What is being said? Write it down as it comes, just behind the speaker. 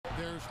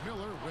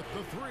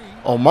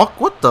Oh, Mark,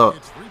 what the?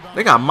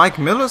 They got Mike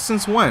Miller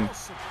since when?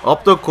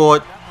 Up the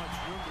court.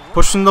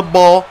 Pushing the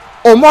ball.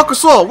 Oh,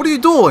 Marcus All, what are you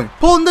doing?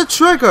 Pulling the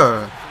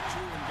trigger.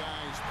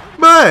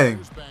 Bang.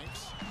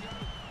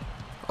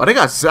 Oh, they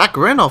got Zach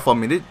Randolph on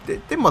me.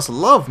 They must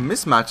love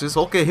mismatches.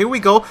 Okay, here we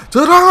go. To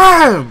the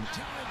rim.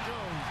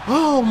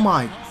 Oh,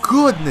 my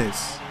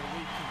goodness.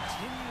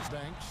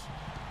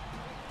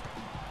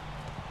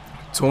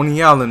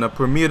 Tony Allen, a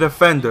premier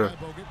defender.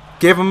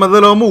 Gave him a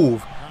little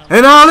move.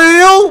 And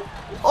alley-oop.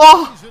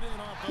 Oh,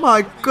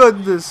 my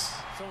goodness.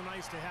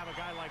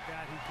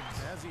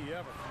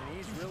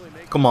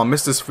 Come on,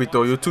 miss this free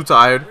throw. You're too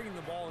tired.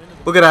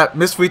 Look at that.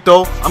 Miss free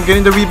throw. I'm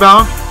getting the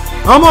rebound.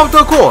 I'm off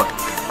the court.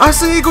 I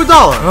see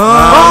Iguodala.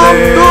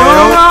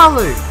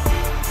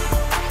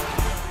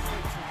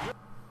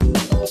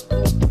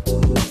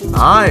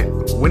 Alright,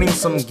 winning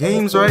some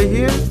games right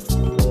here.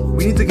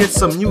 We need to get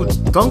some new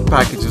dunk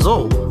packages.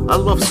 Oh, I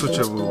love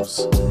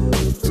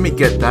switcheroos. Let me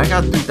get that. I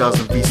got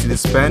 3,000 VC to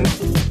spend.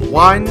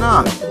 Why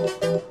not?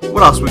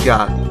 What else we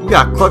got? We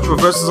got clutch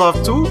reverses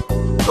off too.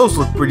 Those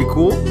look pretty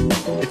cool.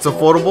 It's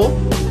affordable.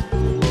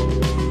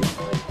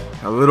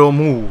 A little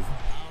move.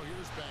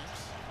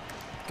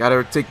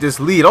 Gotta take this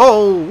lead.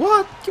 Oh,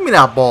 what? Give me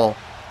that ball.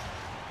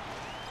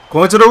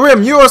 Going to the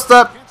rim. Euro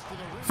step.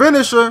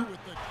 Finisher.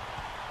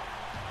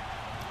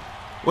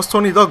 What's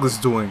Tony Douglas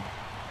doing?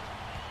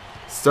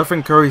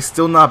 Stephen Curry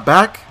still not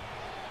back?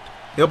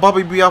 He'll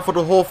probably be out for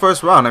the whole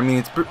first round. I mean,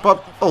 it's...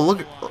 Oh,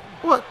 look at...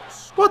 What?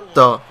 What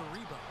the...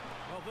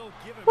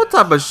 What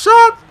type of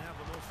shot?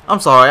 I'm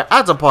sorry, I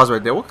had to pause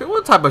right there.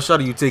 What type of shot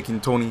are you taking,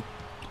 Tony?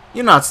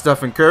 You're not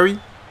Stephen Curry.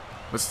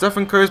 But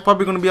Stephen Curry is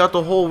probably going to be out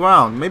the whole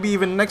round. Maybe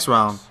even next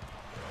round.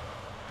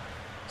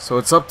 So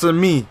it's up to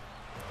me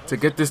to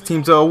get this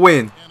team to a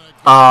win.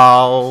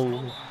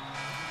 Oh.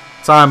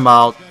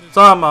 Timeout.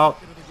 Timeout.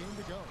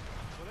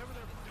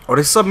 Oh,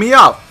 they subbed me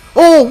out.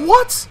 Oh,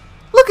 what?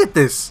 Look at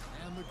this.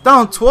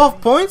 Down 12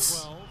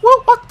 points?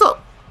 What the?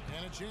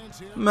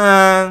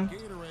 Man.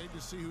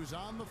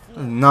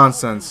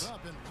 Nonsense.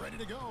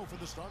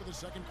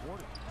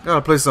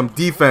 Gotta play some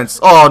defense.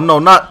 Oh, no,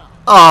 not.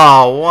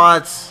 Oh,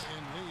 what?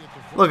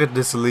 Look at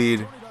this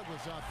lead.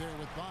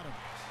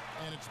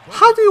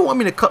 How do you want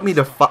me to cut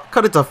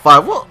it to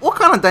 5? What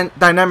kind of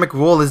dynamic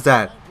roll is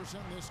that?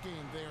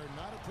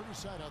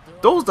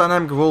 Those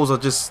dynamic rolls are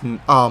just,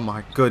 oh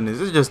my goodness,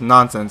 it's just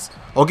nonsense.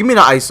 Oh, give me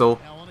the ISO.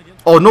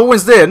 Oh, no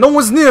one's there. No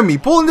one's near me.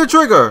 Pulling the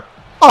trigger.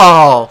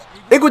 Oh,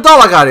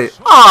 Iguodala got it.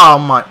 Oh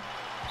my,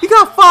 he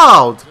got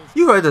fouled.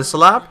 You heard the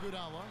slap.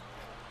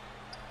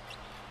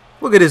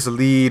 Look at this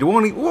lead.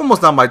 We're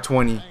almost down by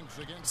 20.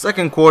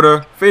 Second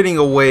quarter, fading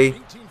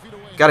away.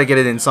 Gotta get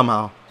it in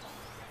somehow.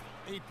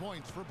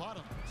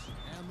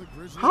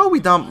 How are we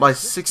down by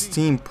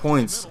 16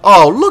 points?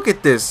 Oh, look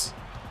at this.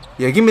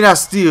 Yeah, give me that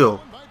steal.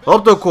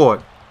 Up the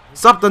court.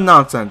 Stop the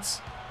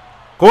nonsense.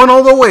 Going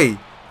all the way.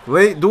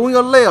 Doing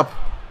a layup.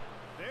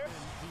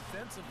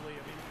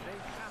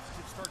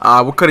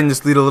 We're cutting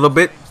this lead a little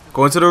bit.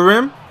 Going to the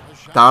rim.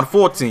 Down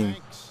 14.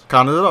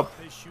 Counted it up.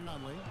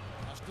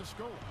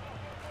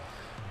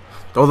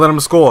 Don't let him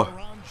score.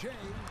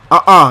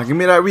 Give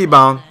me that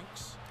rebound.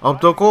 Up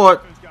the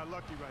court.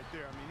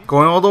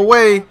 Going all the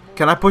way.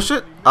 Can I push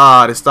it?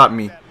 They stopped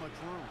me.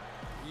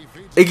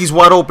 Iggy's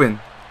wide open.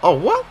 Oh,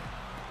 what?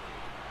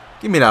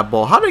 Give me that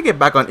ball. How did I get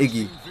back on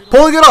Iggy?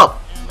 Pulling it up.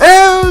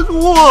 And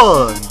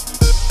one.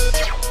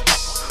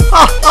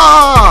 Ha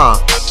ha.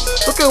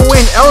 Look at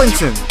Wayne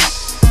Ellington.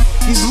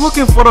 He's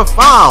looking for the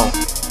foul.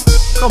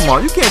 Come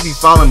on, you can't be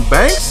fouling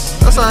Banks.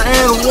 That's an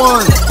and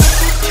one.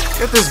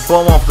 Get this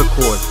bum off the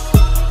court.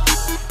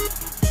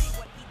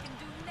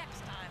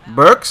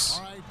 Burks?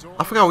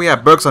 I forgot we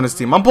had Burks on this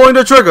team. I'm pulling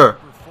the trigger.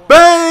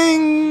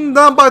 Bang!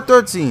 Down by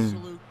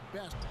 13.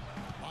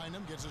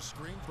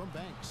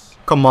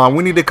 Come on,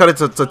 we need to cut it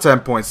to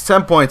 10 points.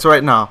 10 points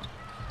right now.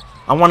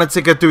 I want to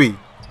take a 3.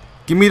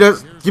 Give me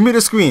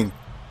the screen.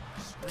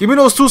 Give me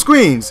those 2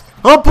 screens.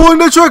 I'm pulling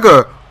the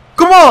trigger.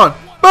 Come on.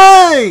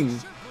 Bang!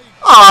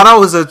 Ah, that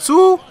was a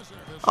 2.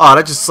 Ah,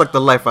 that just sucked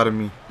the life out of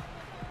me.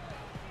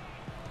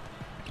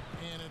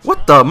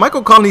 What the?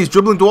 Michael Conley is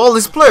dribbling through all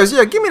his players.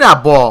 Yeah, give me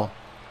that ball.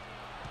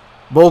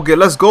 Bogut,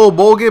 let's go.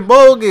 Bogut,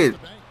 Bogut.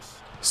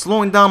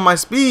 Slowing down my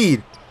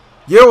speed.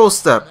 Euro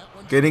step.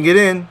 Getting it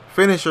in.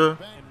 Finisher.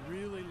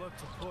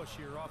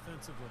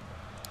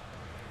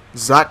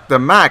 Zach the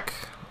Mac.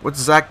 What's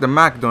Zach the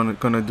Mac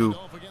gonna do?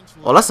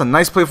 Oh, that's a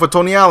nice play for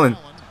Tony Allen.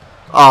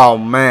 Oh,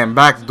 man.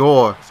 Back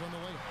door.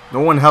 No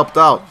one helped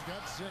out.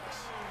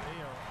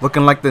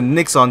 Looking like the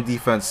Knicks on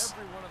defense.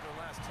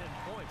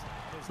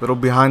 Little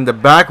behind the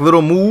back.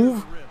 Little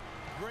move.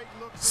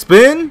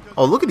 Spin.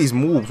 Oh, look at these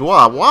moves.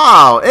 Wow.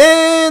 Wow.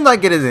 And I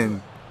get it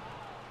in.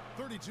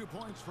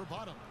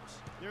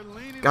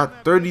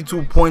 Got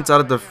 32 points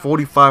out of the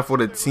 45 for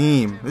the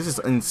team. This is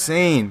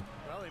insane.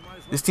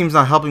 This team's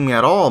not helping me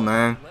at all,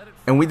 man.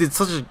 And we did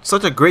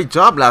such a great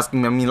job last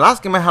game. I mean,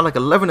 last game I had like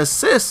 11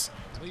 assists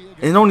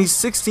and only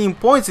 16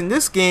 points. In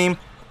this game,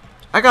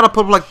 I gotta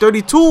put up like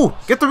 32.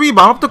 Get the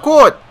rebound up the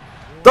court.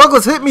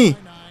 Douglas hit me.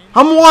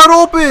 I'm wide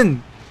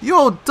open.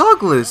 Yo,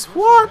 Douglas,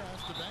 what?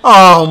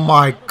 Oh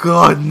my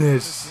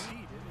goodness.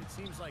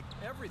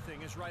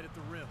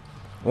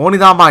 We're only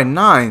down by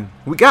 9.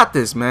 We got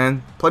this,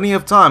 man. Plenty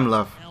of time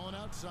left.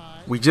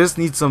 We just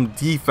need some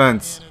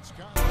defense.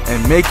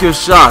 And make your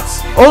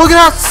shots. Oh, look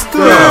at that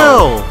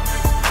steal.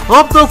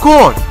 Up the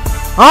court.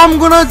 I'm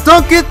gonna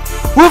dunk it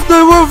with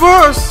the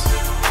reverse.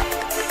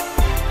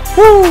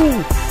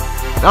 Woo!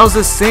 That was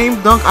the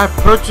same dunk I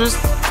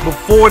purchased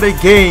before the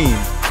game.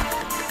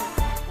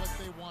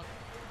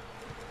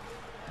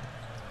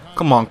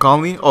 Come on,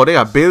 Conley. Oh, they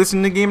got Bayless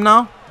in the game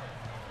now?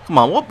 Come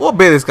on, what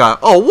Bayless got?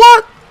 Oh,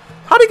 what?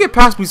 How did he get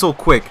past me so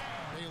quick?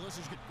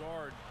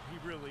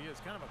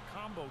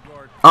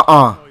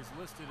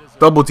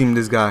 Double team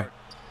this guy.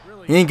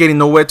 He ain't getting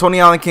nowhere. Tony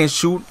Allen can't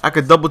shoot. I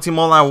could double team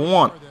all I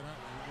want.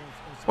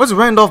 What's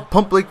Randolph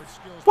pump like?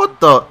 What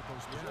the?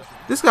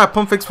 This guy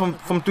pump fakes from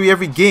 3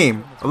 every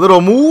game. A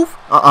little move?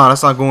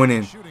 That's not going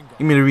in.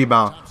 Give me the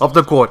rebound. Up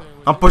the court.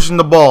 I'm pushing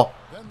the ball.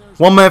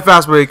 1 man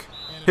fast break.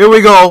 Here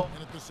we go.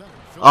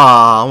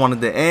 I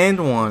wanted the end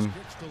one.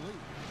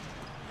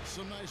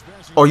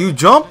 Oh, you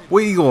jump?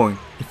 Where you going?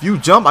 If you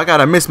jump, I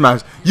got a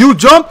mismatch. You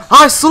jump,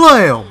 I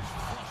slam.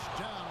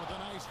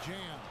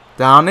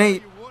 Down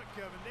 8.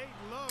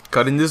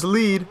 Cutting this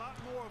lead.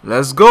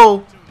 Let's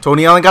go.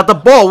 Tony Allen got the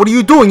ball. What are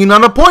you doing? You're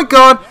not a point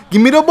guard.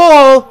 Give me the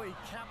ball.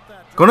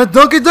 Gonna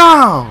dunk it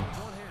down.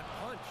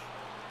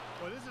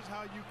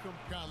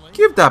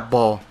 Give that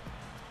ball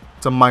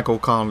to Michael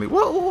Conley.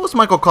 What's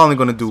Michael Conley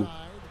gonna do?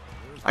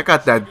 I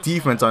got that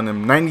defense on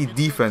him. 90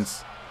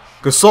 defense.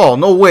 Gasol,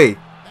 no way.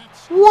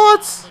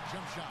 What?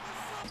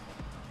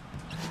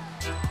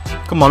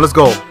 Come on, let's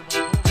go.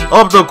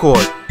 Up the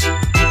court.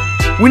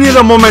 We need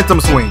a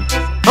momentum swing.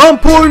 I'm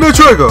pulling the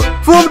trigger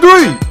from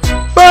 3.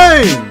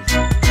 Bang!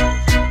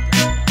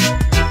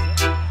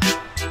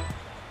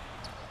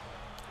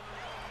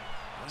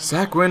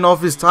 Zach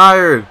Randolph is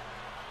tired.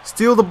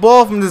 Steal the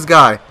ball from this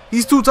guy.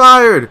 He's too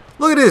tired.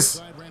 Look at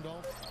this.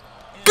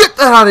 Get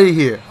that out of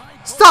here.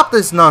 Stop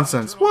this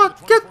nonsense.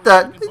 What? Get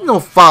that. There's no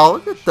foul.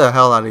 Get the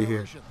hell out of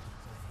here.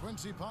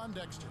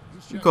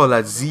 You call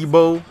that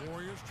Zebo?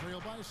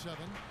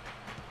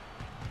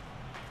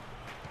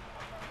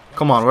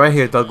 Come on, right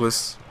here,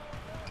 Douglas.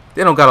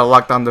 They don't got a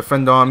lockdown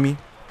defender on me.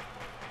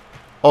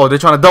 Oh, they're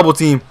trying to double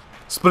team.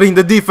 Splitting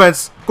the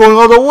defense. Going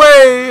all the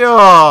way.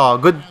 Oh,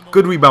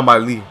 good rebound by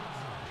Lee.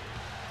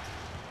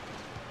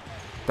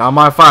 Down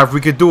by 5.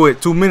 We could do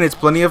it. 2 minutes.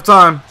 Plenty of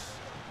time.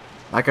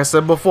 Like I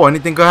said before,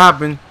 anything could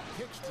happen.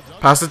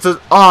 Pass it to...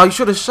 Oh, you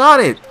should have shot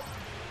it.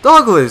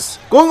 Douglas.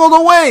 Going all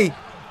the way.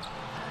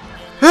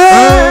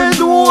 And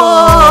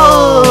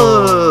one.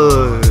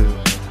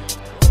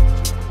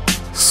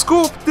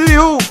 Scoop the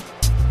hoop.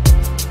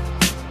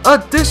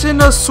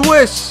 Additional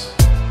swish.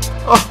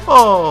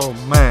 Oh,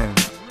 man.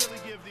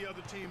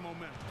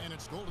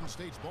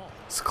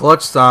 It's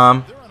clutch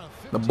time.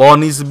 The ball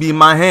needs to be in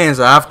my hands.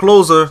 I have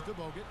closer.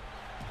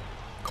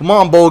 Come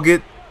on,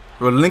 Bogut.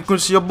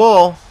 Relinquish your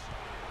ball.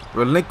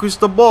 Relinquish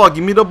the ball.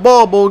 Give me the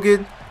ball,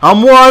 Bogut.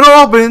 I'm wide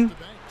open.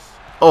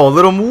 Oh, a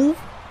little move.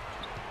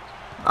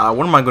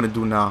 What am I going to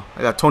do now?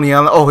 I got Tony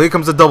Allen. Oh, here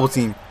comes the double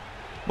team.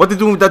 What they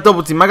doing with that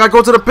double team? I got to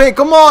go to the paint.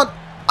 Come on.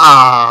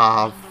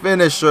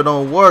 Finisher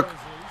don't work.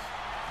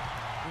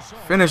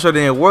 Finisher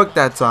didn't work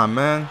that time,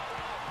 man.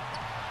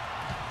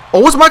 Oh,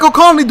 what's Michael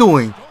Conley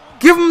doing?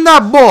 Give him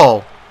that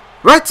ball.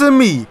 Right to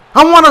me.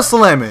 I want to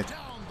slam it.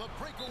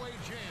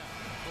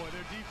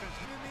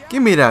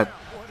 Give me that.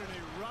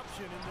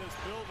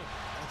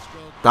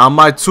 Down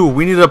by 2.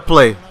 We need a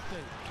play.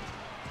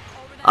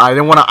 I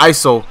didn't want to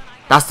ISO.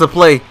 That's the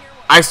play.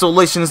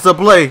 Isolation is the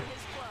play.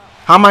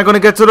 How am I going to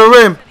get to the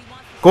rim?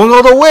 Going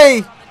all the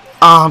way.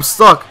 I'm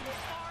stuck.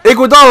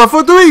 Iguodala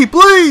for 3,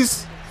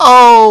 please.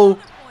 Oh,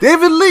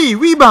 David Lee,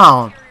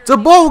 rebound to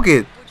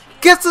Bogut.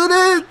 Gets it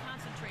in.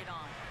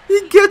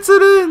 He gets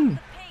it in.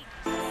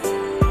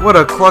 What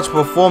a clutch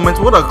performance.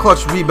 What a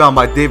clutch rebound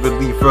by David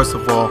Lee, first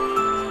of all.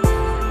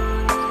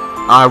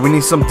 Alright, we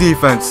need some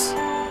defense.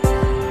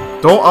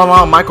 Don't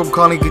allow Michael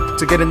Conley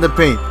to get in the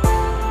paint.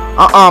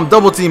 I'm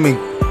double teaming.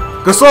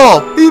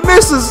 Gasol, he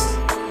misses.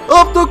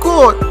 Up the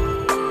court.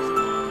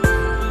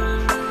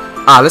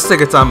 Let's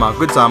take a timeout.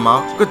 Good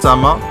timeout. Good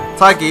timeout.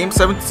 Tie game,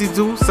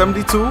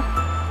 72-72.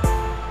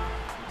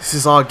 This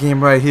is our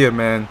game right here,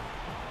 man.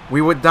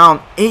 We were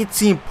down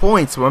 18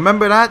 points.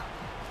 Remember that?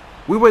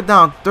 We were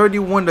down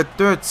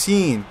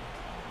 31-13.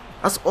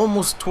 That's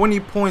almost 20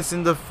 points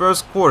in the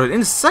first quarter. In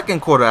the second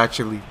quarter,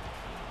 actually.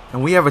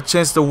 And we have a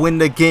chance to win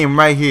the game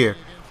right here.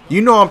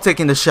 You know I'm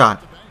taking the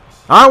shot.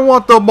 I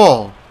want the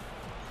ball.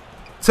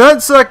 10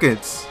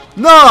 seconds.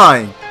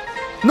 9.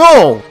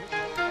 No.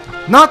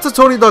 Not to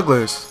Tony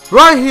Douglas.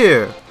 Right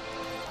here.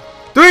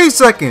 3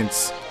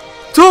 seconds.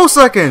 2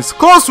 seconds.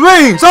 Close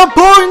range. I'm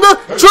pulling the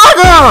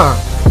trigger.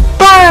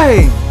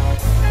 Bang.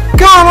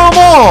 Got them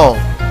all.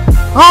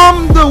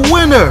 I'm the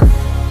winner.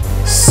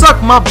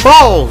 Suck my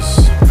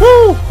balls.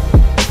 Woo.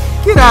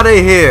 Get out of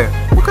here.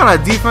 What kind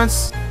of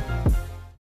defense?